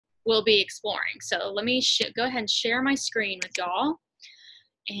we'll be exploring. So let me go ahead and share my screen with y'all.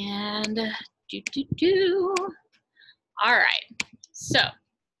 And all right, so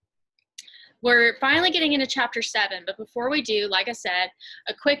we're finally getting into chapter 7, but before we do, like I said,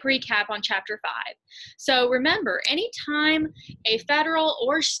 a quick recap on chapter 5. So remember, anytime a federal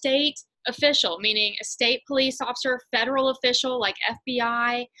or state official, meaning a state police officer, federal official like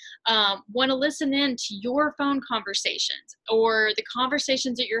FBI, want to listen in to your phone conversations or the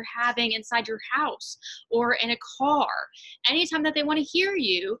conversations that you're having inside your house or in a car, anytime that they want to hear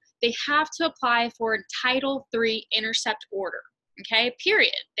you, they have to apply for a Title III intercept order. Okay,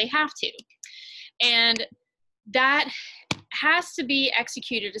 period. They have to. And that has to be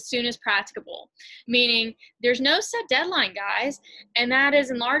executed as soon as practicable, meaning there's no set deadline, guys. And that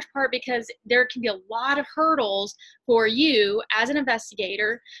is in large part because there can be a lot of hurdles for you as an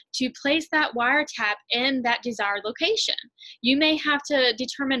investigator to place that wiretap in that desired location. You may have to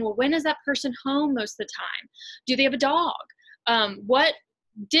determine, well, when is that person home most of the time? Do they have a dog? What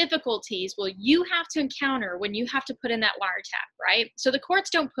difficulties will you have to encounter when you have to put in that wiretap, right? So the courts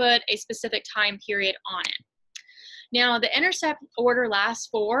don't put a specific time period on it. Now, the intercept order lasts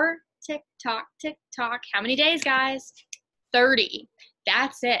for tick tock, how many days, guys? 30.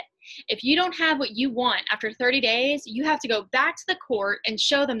 That's it. If you don't have what you want after 30 days, you have to go back to the court and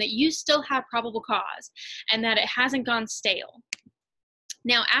show them that you still have probable cause and that it hasn't gone stale.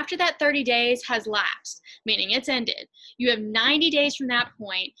 Now, after that 30 days has lapsed, meaning it's ended, you have 90 days from that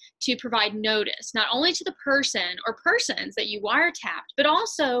point to provide notice, not only to the person or persons that you wiretapped, but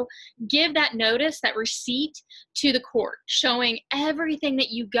also give that notice, that receipt to the court, showing everything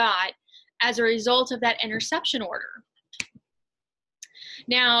that you got as a result of that interception order.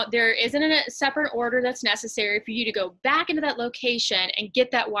 Now, there isn't a separate order that's necessary for you to go back into that location and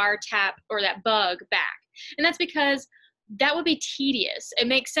get that wiretap or that bug back. And that's because that would be tedious. It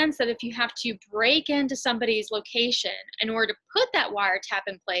makes sense that if you have to break into somebody's location in order to put that wiretap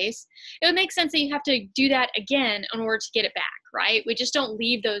in place, it would make sense that you have to do that again in order to get it back, right? We just don't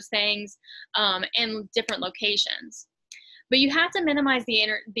leave those things in different locations. But you have to minimize the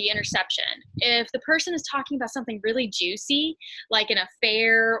interception. If the person is talking about something really juicy, like an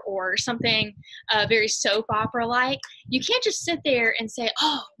affair or something very soap opera-like, you can't just sit there and say,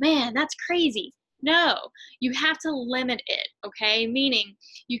 oh man, that's crazy. No, you have to limit it, okay? Meaning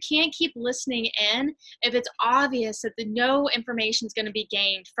you can't keep listening in if it's obvious that no information is going to be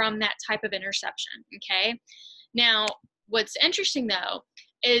gained from that type of interception, okay? Now, what's interesting though,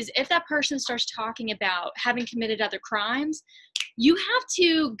 is if that person starts talking about having committed other crimes, you have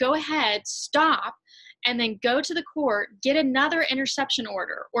to go ahead, stop, and then go to the court, get another interception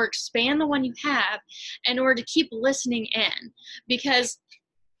order or expand the one you have in order to keep listening in, because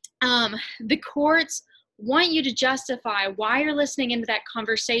the courts want you to justify why you're listening into that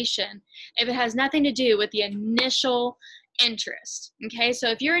conversation if it has nothing to do with the initial interest. Okay, so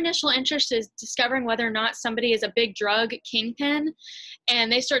if your initial interest is discovering whether or not somebody is a big drug kingpin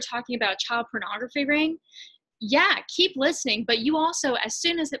and they start talking about a child pornography ring, yeah, keep listening, but you also, as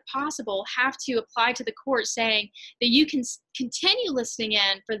soon as it possible, have to apply to the court saying that you can continue listening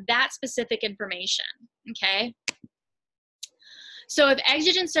in for that specific information, okay? So if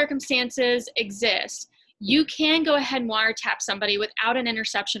exigent circumstances exist, you can go ahead and wiretap somebody without an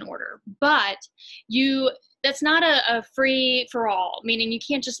interception order, but that's not a free for all, meaning you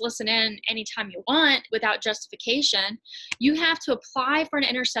can't just listen in anytime you want without justification. You have to apply for an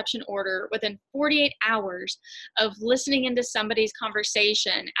interception order within 48 hours of listening into somebody's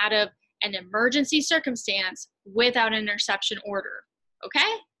conversation out of an emergency circumstance without an interception order.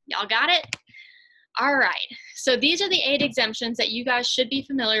 Okay? Y'all got it? All right, so these are the 8 exemptions that you guys should be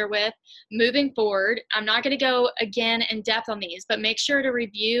familiar with moving forward. I'm not going to go again in depth on these, but make sure to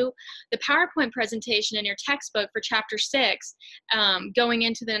review the PowerPoint presentation in your textbook for Chapter 6 going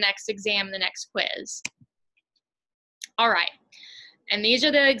into the next exam, the next quiz. All right, and these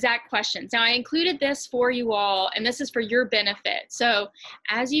are the exact questions. Now, I included this for you all, and this is for your benefit. So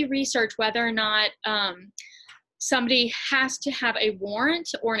as you research whether or not somebody has to have a warrant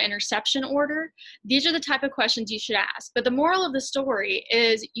or an interception order, these are the type of questions you should ask. But the moral of the story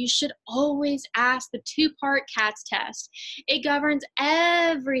is you should always ask the 2-part CATS test. It governs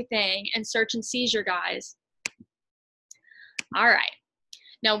everything in search and seizure, guys. All right.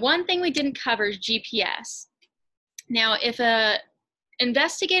 Now, one thing we didn't cover is GPS. Now, if an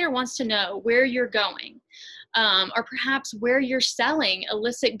investigator wants to know where you're going, or perhaps where you're selling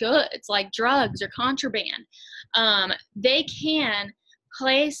illicit goods like drugs or contraband, they can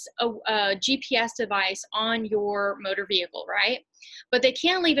place a GPS device on your motor vehicle, right? But they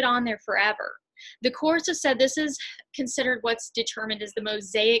can't leave it on there forever. The courts have said this is considered what's determined as the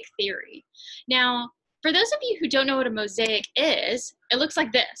mosaic theory. Now, for those of you who don't know what a mosaic is, it looks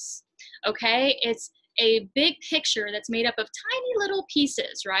like this, okay? It's a big picture that's made up of tiny little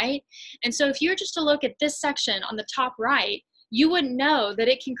pieces, right? And so if you were just to look at this section on the top right, you wouldn't know that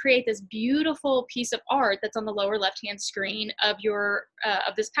it can create this beautiful piece of art that's on the lower left-hand screen of your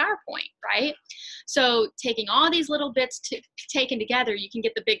of this PowerPoint, right? So taking all these little bits taken together, you can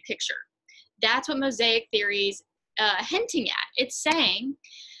get the big picture. That's what mosaic theory's hinting at. It's saying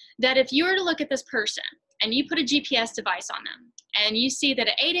that if you were to look at this person and you put a GPS device on them, and you see that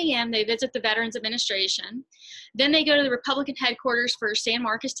at 8 a.m. they visit the Veterans Administration, then they go to the Republican headquarters for San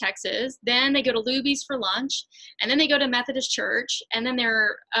Marcos, Texas, then they go to Luby's for lunch, and then they go to Methodist Church, and then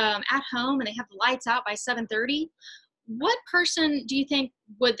they're at home and they have the lights out by 7:30. What person do you think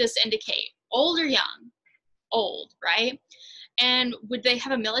would this indicate? Old or young? Old, right? And would they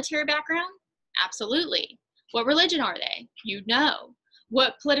have a military background? Absolutely. What religion are they? You'd know.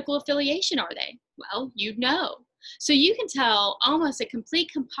 What political affiliation are they? Well, you'd know. So you can tell almost a complete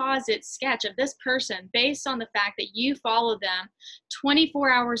composite sketch of this person based on the fact that you follow them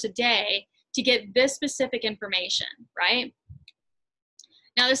 24 hours a day to get this specific information, right?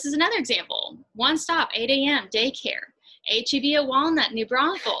 Now, this is another example. One stop, 8 a.m., daycare. HEB at Walnut, New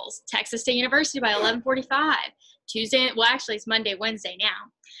Braunfels, Texas State University by 11:45. Tuesday, well, actually, it's Monday, Wednesday now.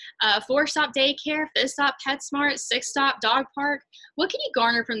 4-stop daycare, 5th stop PetSmart, 6th stop dog park. What can you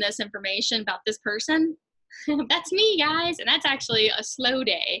garner from this information about this person? That's me, guys, and that's actually a slow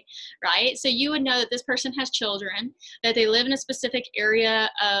day, right? So you would know that this person has children, that they live in a specific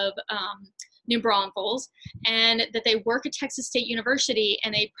area of New Braunfels, and that they work at Texas State University,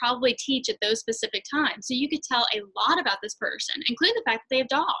 and they probably teach at those specific times. So you could tell a lot about this person, including the fact that they have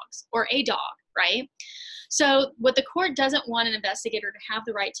dogs, or a dog, right? So what the court doesn't want an investigator to have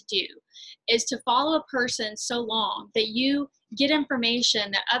the right to do is to follow a person so long that you get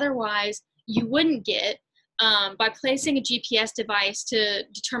information that otherwise you wouldn't get by placing a GPS device to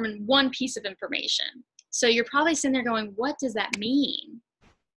determine one piece of information. So you're probably sitting there going, what does that mean?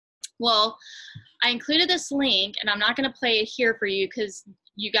 Well, I included this link, and I'm not going to play it here for you because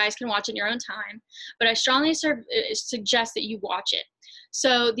you guys can watch it in your own time, but I strongly suggest that you watch it.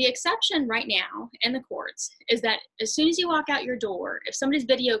 So the exception right now in the courts is that as soon as you walk out your door, if somebody's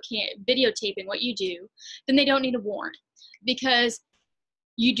videotaping what you do, then they don't need a warrant, because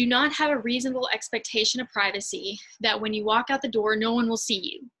you do not have a reasonable expectation of privacy that when you walk out the door, no one will see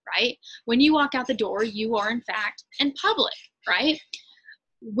you, right? When you walk out the door, you are in fact in public, right?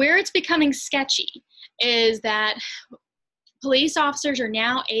 Where it's becoming sketchy is that police officers are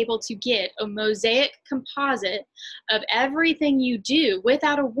now able to get a mosaic composite of everything you do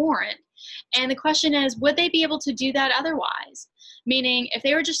without a warrant. And the question is, would they be able to do that otherwise? Meaning, if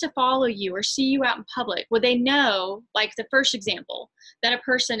they were just to follow you or see you out in public, would they know, like the first example, that a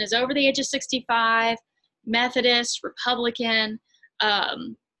person is over the age of 65, Methodist, Republican,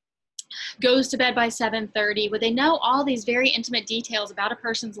 goes to bed by 7:30? Would they know all these very intimate details about a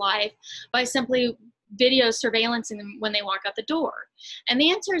person's life by simply video surveillancing them when they walk out the door? And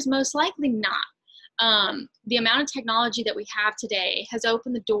the answer is most likely not. The amount of technology that we have today has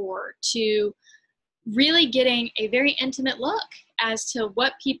opened the door to really getting a very intimate look as to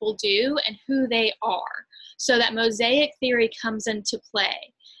what people do and who they are. So that mosaic theory comes into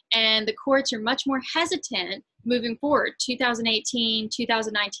play. And the courts are much more hesitant moving forward, 2018,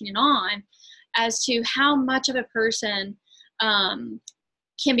 2019 and on, as to how much of a person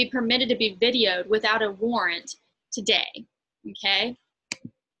can be permitted to be videoed without a warrant today, okay?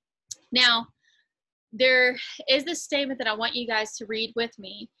 Now, there is this statement that I want you guys to read with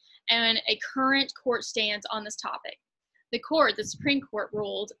me, and a current court stance on this topic. The Supreme Court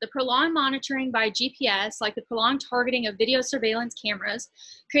ruled, the prolonged monitoring by GPS, like the prolonged targeting of video surveillance cameras,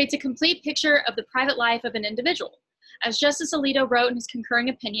 creates a complete picture of the private life of an individual. As Justice Alito wrote in his concurring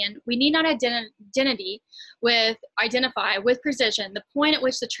opinion, we need not identify with precision the point at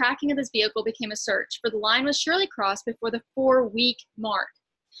which the tracking of this vehicle became a search, for the line was surely crossed before the 4-week mark.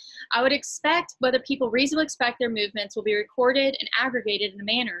 I would expect whether people reasonably expect their movements will be recorded and aggregated in a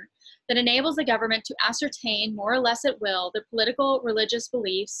manner that enables the government to ascertain more or less at will their political, religious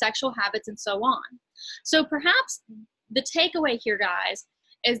beliefs, sexual habits, and so on. So perhaps the takeaway here, guys,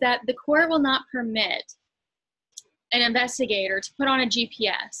 is that the court will not permit an investigator to put on a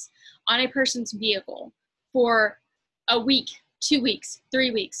GPS on a person's vehicle for a week, 2 weeks,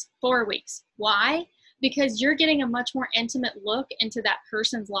 3 weeks, 4 weeks. Why? Because you're getting a much more intimate look into that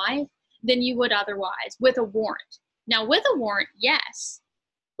person's life than you would otherwise with a warrant. Now, with a warrant, yes,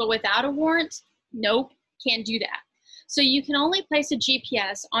 but without a warrant, nope, can't do that. So you can only place a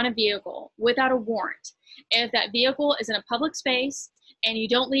GPS on a vehicle without a warrant if that vehicle is in a public space and you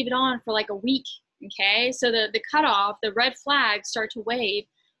don't leave it on for like a week, okay? So the cutoff, the red flags start to wave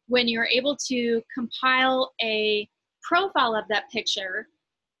when you're able to compile a profile of that picture,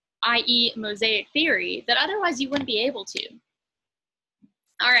 i.e. mosaic theory, that otherwise you wouldn't be able to.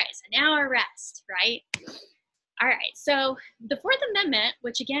 All right, so now arrest, right? All right, so the Fourth Amendment,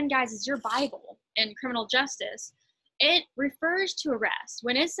 which again, guys, is your Bible in criminal justice, it refers to arrest.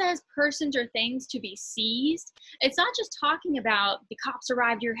 When it says persons or things to be seized, it's not just talking about the cops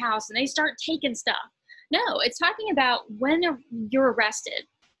arrive to your house and they start taking stuff. No, it's talking about when you're arrested,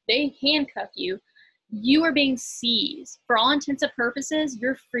 they handcuff you, you are being seized. For all intents and purposes,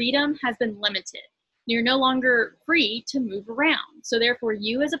 your freedom has been limited. You're no longer free to move around. So therefore,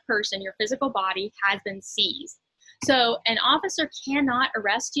 you as a person, your physical body has been seized. So an officer cannot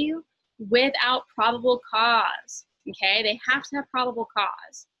arrest you without probable cause, okay? They have to have probable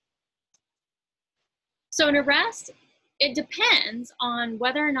cause. So an arrest, it depends on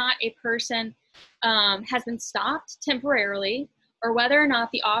whether or not a person has been stopped temporarily or whether or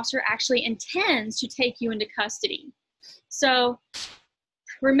not the officer actually intends to take you into custody. So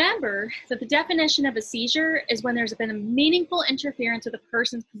remember that the definition of a seizure is when there's been a meaningful interference with a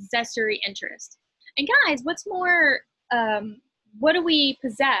person's possessory interest. And guys, what's more, what do we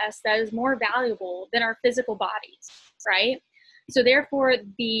possess that is more valuable than our physical bodies, right? So therefore,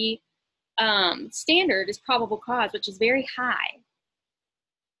 the standard is probable cause, which is very high.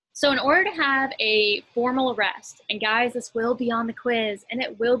 So in order to have a formal arrest, and guys, this will be on the quiz and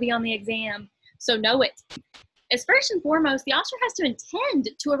it will be on the exam, so know it. Is first and foremost, the officer has to intend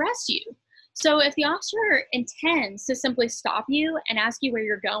to arrest you. So if the officer intends to simply stop you and ask you where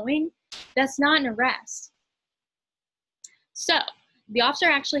you're going, that's not an arrest. So the officer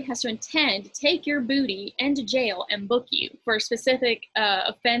actually has to intend to take your booty into jail and book you for a specific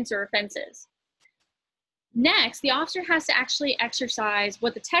offense or offenses. Next, the officer has to actually exercise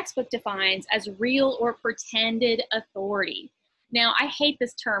what the textbook defines as real or pretended authority. Now, I hate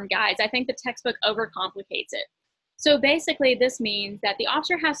this term, guys. I think the textbook overcomplicates it. So basically, this means that the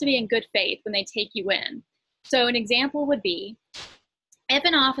officer has to be in good faith when they take you in. So an example would be, if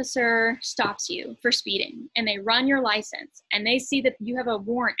an officer stops you for speeding and they run your license and they see that you have a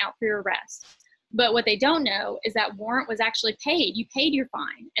warrant out for your arrest, but what they don't know is that warrant was actually paid. You paid your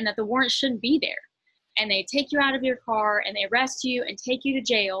fine and that the warrant shouldn't be there. And they take you out of your car and they arrest you and take you to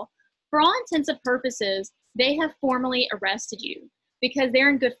jail. For all intents and purposes, they have formally arrested you because they're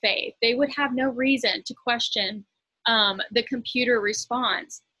in good faith. They would have no reason to question the computer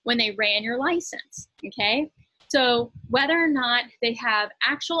response when they ran your license, okay? So whether or not they have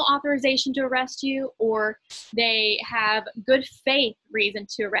actual authorization to arrest you or they have good faith reason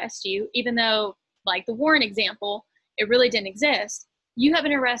to arrest you, even though, like the warrant example, it really didn't exist, you have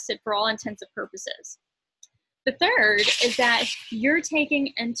been arrested for all intents and purposes. The third is that you're taken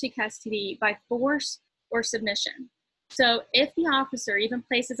into custody by force or submission. So if the officer even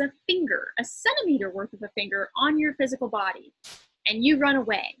places a finger, a centimeter worth of a finger on your physical body and you run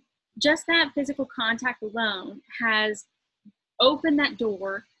away, just that physical contact alone has opened that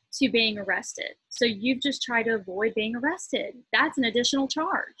door to being arrested. So you've just tried to avoid being arrested. That's an additional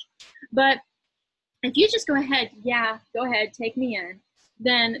charge. But if you just go ahead, yeah, go ahead, take me in,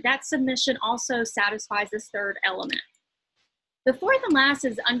 then that submission also satisfies this third element. The fourth and last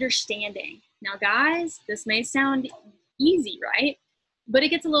is understanding. Now, guys, this may sound easy, right? But it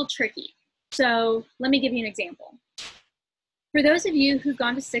gets a little tricky. So let me give you an example. For those of you who've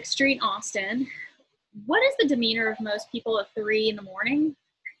gone to 6th Street in Austin, what is the demeanor of most people at 3 in the morning?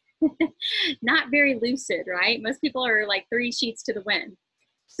 Not very lucid, right? Most people are like 3 sheets to the wind.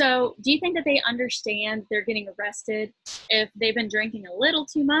 So do you think that they understand they're getting arrested if they've been drinking a little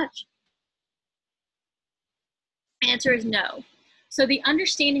too much? Answer is no. So the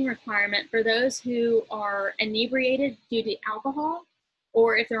understanding requirement for those who are inebriated due to alcohol,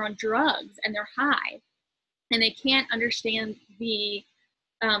 or if they're on drugs and they're high and they can't understand the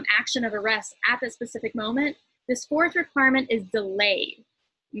action of arrest at that specific moment, this fourth requirement is delayed.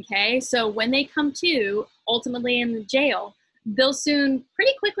 Okay, so when they come to ultimately in the jail, they'll soon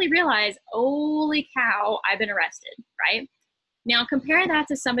pretty quickly realize, holy cow, I've been arrested, right? Now compare that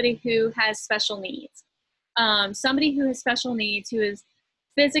to somebody who has special needs. Somebody who has special needs, who is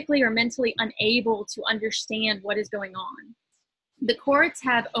physically or mentally unable to understand what is going on. The courts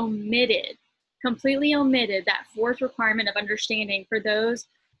have completely omitted that fourth requirement of understanding for those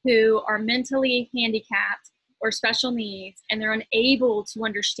who are mentally handicapped or special needs and they're unable to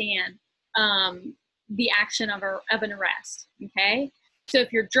understand the action of an arrest, okay? So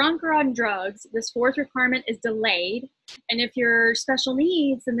if you're drunk or on drugs, this fourth requirement is delayed. And if you're special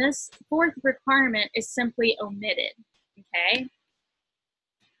needs, then this fourth requirement is simply omitted, okay?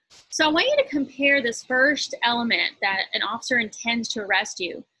 So I want you to compare this first element that an officer intends to arrest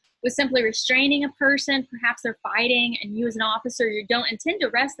you with simply restraining a person. Perhaps they're fighting and you as an officer, you don't intend to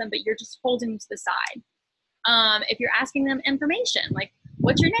arrest them, but you're just holding them to the side. If you're asking them information, like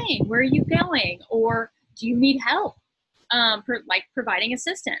what's your name, where are you going, or do you need help, like providing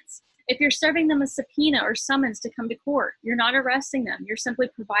assistance. If you're serving them a subpoena or summons to come to court, you're not arresting them, you're simply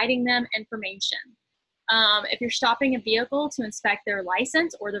providing them information. If you're stopping a vehicle to inspect their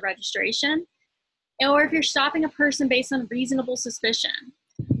license or the registration, or if you're stopping a person based on reasonable suspicion.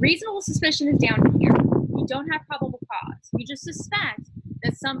 Reasonable suspicion is down here. You don't have probable cause. You just suspect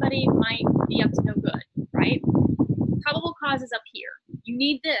that somebody might be up to no good, right? Probable cause is up here. You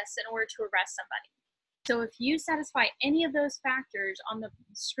need this in order to arrest somebody. So if you satisfy any of those factors on the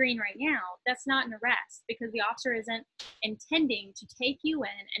screen right now, that's not an arrest because the officer isn't intending to take you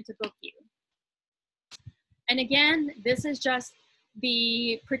in and to book you. And again, this is just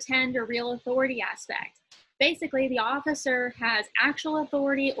the pretend or real authority aspect. Basically, the officer has actual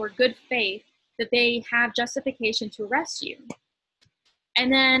authority or good faith that they have justification to arrest you.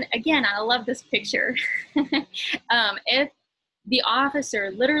 And then again, I love this picture. If the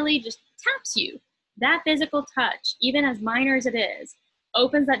officer literally just taps you, that physical touch, even as minor as it is,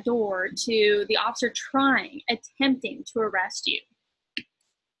 opens that door to the officer attempting to arrest you.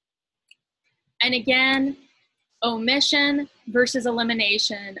 And again, omission versus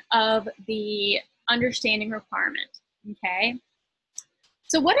elimination of the understanding requirement, okay?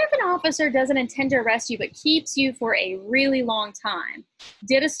 So what if an officer doesn't intend to arrest you but keeps you for a really long time?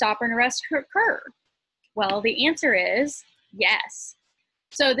 Did a stop and arrest occur? Well, the answer is yes.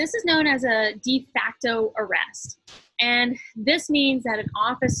 So this is known as a de facto arrest. And this means that an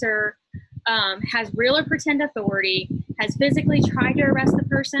officer has real or pretend authority, has physically tried to arrest the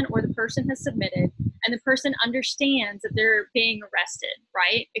person or the person has submitted, and the person understands that they're being arrested,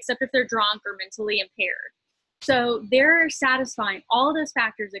 right? Except if they're drunk or mentally impaired. So they're satisfying all those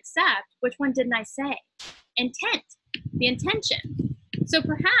factors except, which one didn't I say? Intent, the intention. So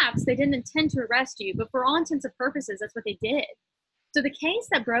perhaps they didn't intend to arrest you, but for all intents and purposes, that's what they did. So the case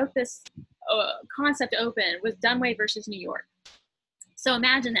that broke this concept open was Dunway versus New York. So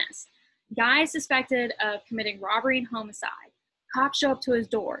imagine this. Guy suspected of committing robbery and homicide. Cops show up to his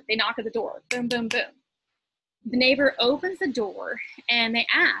door. They knock at the door. Boom, boom, boom. The neighbor opens the door and they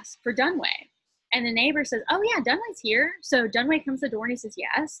ask for Dunway. And the neighbor says, oh yeah, Dunway's here. So Dunway comes to the door and he says,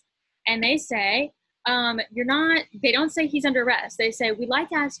 yes. And they say, they don't say he's under arrest. They say, we'd like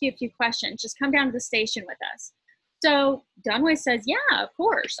to ask you a few questions. Just come down to the station with us. So Dunway says, yeah, of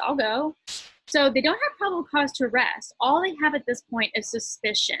course, I'll go. So they don't have probable cause to arrest. All they have at this point is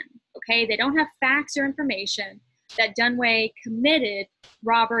suspicion, okay? They don't have facts or information that Dunway committed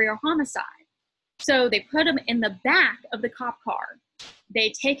robbery or homicide. So they put him in the back of the cop car.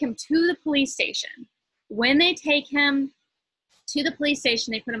 They take him to the police station. When they take him to the police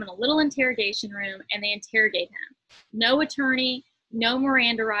station, they put him in a little interrogation room and they interrogate him. No attorney, no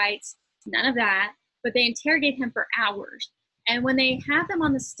Miranda rights, none of that, but they interrogate him for hours. And when they have them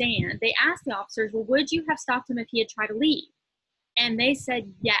on the stand, they ask the officers, well, would you have stopped him if he had tried to leave? And they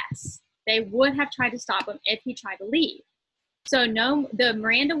said yes, they would have tried to stop him if he tried to leave. So no, the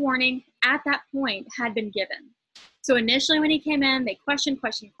Miranda warning at that point had been given. So initially when he came in, they questioned,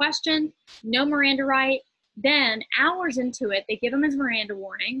 no Miranda right. Then hours into it, they give him his Miranda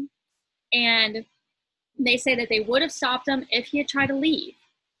warning and they say that they would have stopped him if he had tried to leave.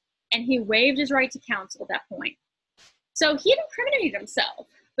 And he waived his right to counsel at that point. So he had incriminated himself.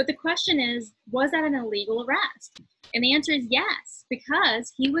 But the question is, was that an illegal arrest? And the answer is yes,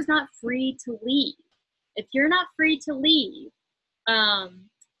 because he was not free to leave. If you're not free to leave an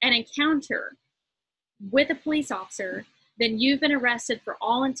encounter with a police officer, then you've been arrested for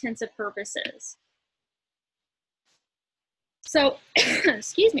all intents and purposes. So,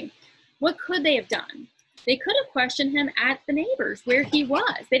 excuse me, what could they have done? They could have questioned him at the neighbors where he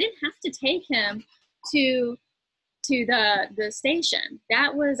was. They didn't have to take him to the station.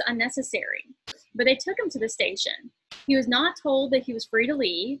 That was unnecessary. But they took him to the station. He was not told that he was free to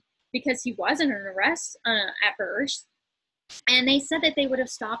leave because he wasn't an arrest at first. And they said that they would have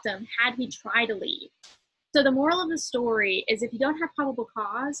stopped him had he tried to leave. So the moral of the story is if you don't have probable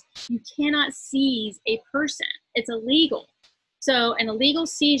cause, you cannot seize a person. It's illegal. So an illegal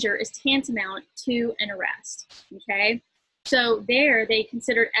seizure is tantamount to an arrest, okay? So there they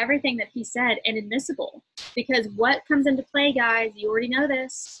considered everything that he said inadmissible because what comes into play, guys, you already know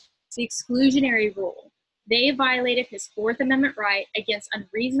this, the exclusionary rule. They violated his Fourth Amendment right against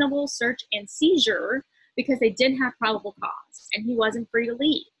unreasonable search and seizure because they didn't have probable cause and he wasn't free to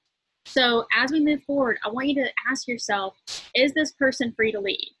leave. So as we move forward, I want you to ask yourself, is this person free to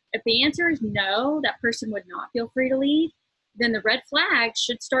leave? If the answer is no, that person would not feel free to leave, then the red flag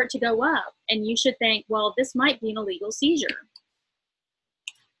should start to go up and you should think, well, this might be an illegal seizure.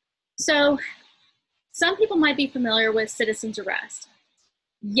 So some people might be familiar with citizen's arrest.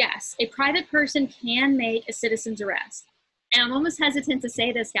 Yes, a private person can make a citizen's arrest. And I'm almost hesitant to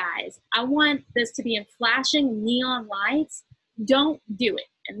say this, guys. I want this to be in flashing neon lights. Don't do it.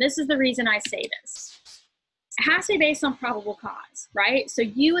 And this is the reason I say this. It has to be based on probable cause, right? So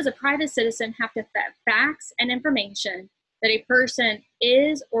you as a private citizen have to have facts and information that a person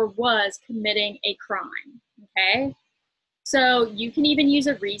is or was committing a crime, okay? So you can even use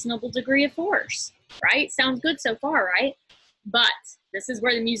a reasonable degree of force, right? Sounds good so far, right? But this is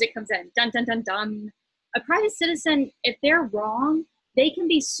where the music comes in. Dun, dun, dun, dun. A private citizen, if they're wrong, they can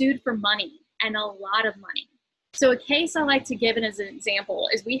be sued for money, and a lot of money. So a case I like to give it as an example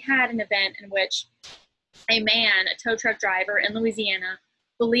is we had an event in which a man, a tow truck driver in Louisiana,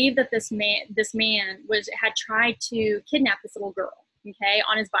 believed that this man had tried to kidnap this little girl, okay,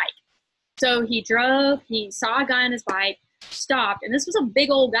 on his bike. So he drove, he saw a guy on his bike, stopped, and this was a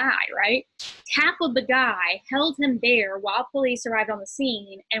big old guy, right? Tackled the guy, held him there while police arrived on the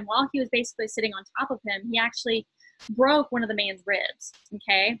scene, and while he was basically sitting on top of him, he actually broke one of the man's ribs,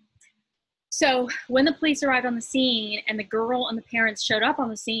 okay? So when the police arrived on the scene and the girl and the parents showed up on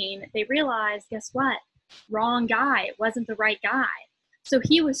the scene, they realized, guess what? Wrong guy. It wasn't the right guy. So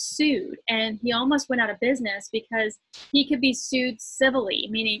he was sued, and he almost went out of business because he could be sued civilly,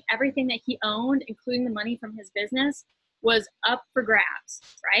 meaning everything that he owned, including the money from his business, was up for grabs,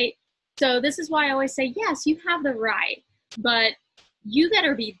 right? So this is why I always say, yes, you have the right, but you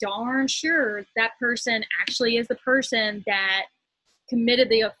better be darn sure that person actually is the person that committed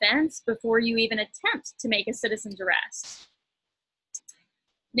the offense before you even attempt to make a citizen's arrest.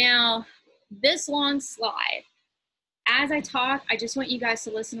 Now, this long slide, as I talk, I just want you guys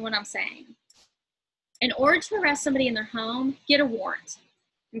to listen to what I'm saying. In order to arrest somebody in their home, get a warrant,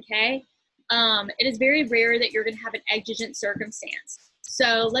 okay? It is very rare that you're going to have an exigent circumstance.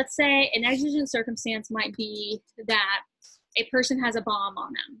 So let's say an exigent circumstance might be that a person has a bomb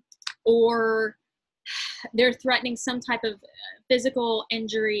on them, or they're threatening some type of physical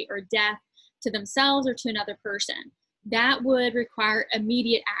injury or death to themselves or to another person. That would require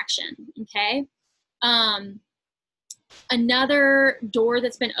immediate action, okay? Another door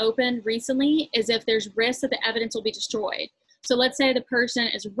that's been opened recently is if there's risk that the evidence will be destroyed. So let's say the person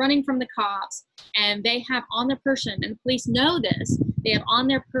is running from the cops and they have on their person, and the police know this, they have on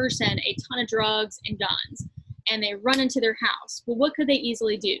their person a ton of drugs and guns, and they run into their house. Well, what could they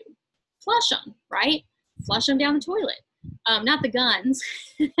easily do? Flush them, right? Flush them down the toilet. Not the guns,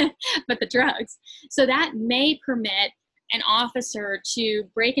 but the drugs. So that may permit an officer to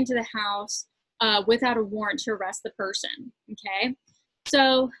break into the house without a warrant to arrest the person, okay?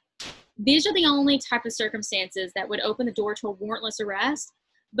 So these are the only type of circumstances that would open the door to a warrantless arrest.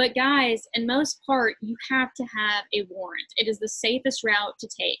 But guys, in most part, you have to have a warrant. It is the safest route to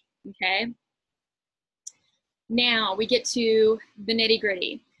take, okay? Now we get to the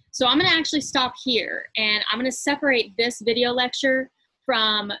nitty-gritty. So I'm going to actually stop here, and I'm going to separate this video lecture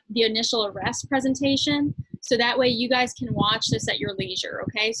from the initial arrest presentation, so that way you guys can watch this at your leisure,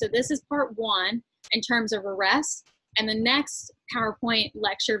 okay? So this is part one in terms of arrest, and the next PowerPoint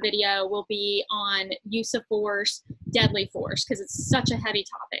lecture video will be on use of force, deadly force, because it's such a heavy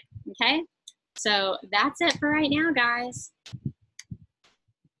topic, okay? So that's it for right now, guys.